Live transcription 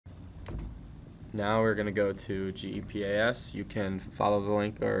Now we're going to go to GEPAS. You can follow the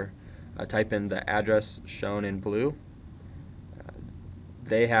link or type in the address shown in blue.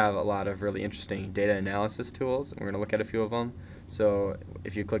 They have a lot of really interesting data analysis tools, and we're going to look at a few of them. So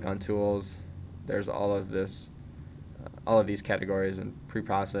if you click on tools, there's all of these categories and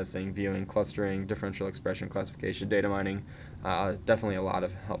pre-processing, viewing, clustering, differential expression classification, data mining. Definitely a lot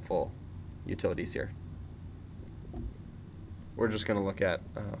of helpful utilities here. We're just going to look at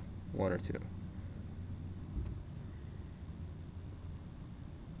one or two.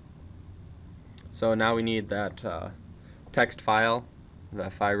 So now we need that text file, the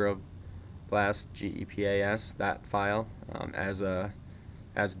fibroblast GEPAS, that file,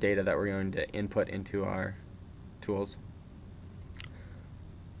 as data that we're going to input into our tools.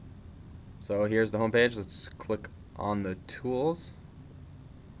 So here's the home page. Let's click on the Tools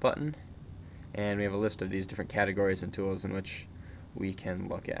button, and we have a list of these different categories and tools in which we can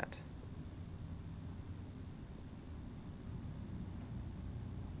look at.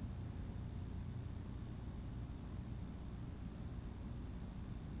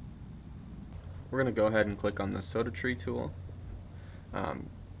 We're going to go ahead and click on the soda tree tool.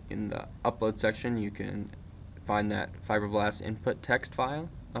 In the upload section, you can find that fibroblast input text file,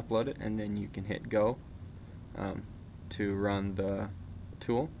 upload it, and then you can hit go to run the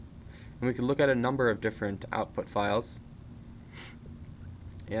tool. And we can look at a number of different output files.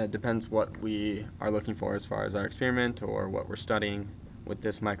 Yeah, it depends what we are looking for as far as our experiment or what we're studying with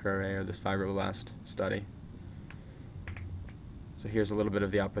this microarray or this fibroblast study. So here's a little bit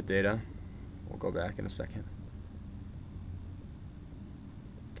of the output data. We'll go back in a second.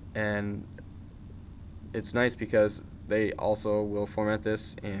 And it's nice because they also will format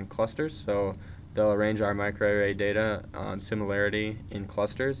this in clusters, so they'll arrange our microarray data on similarity in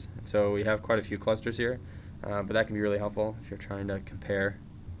clusters. So we have quite a few clusters here, but that can be really helpful if you're trying to compare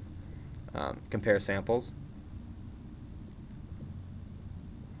samples.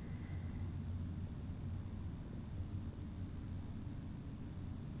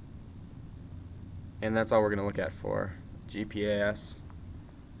 And that's all we're going to look at for GEPAS.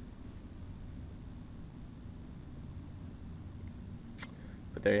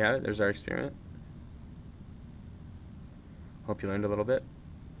 But there you have it. There's our experiment. Hope you learned a little bit.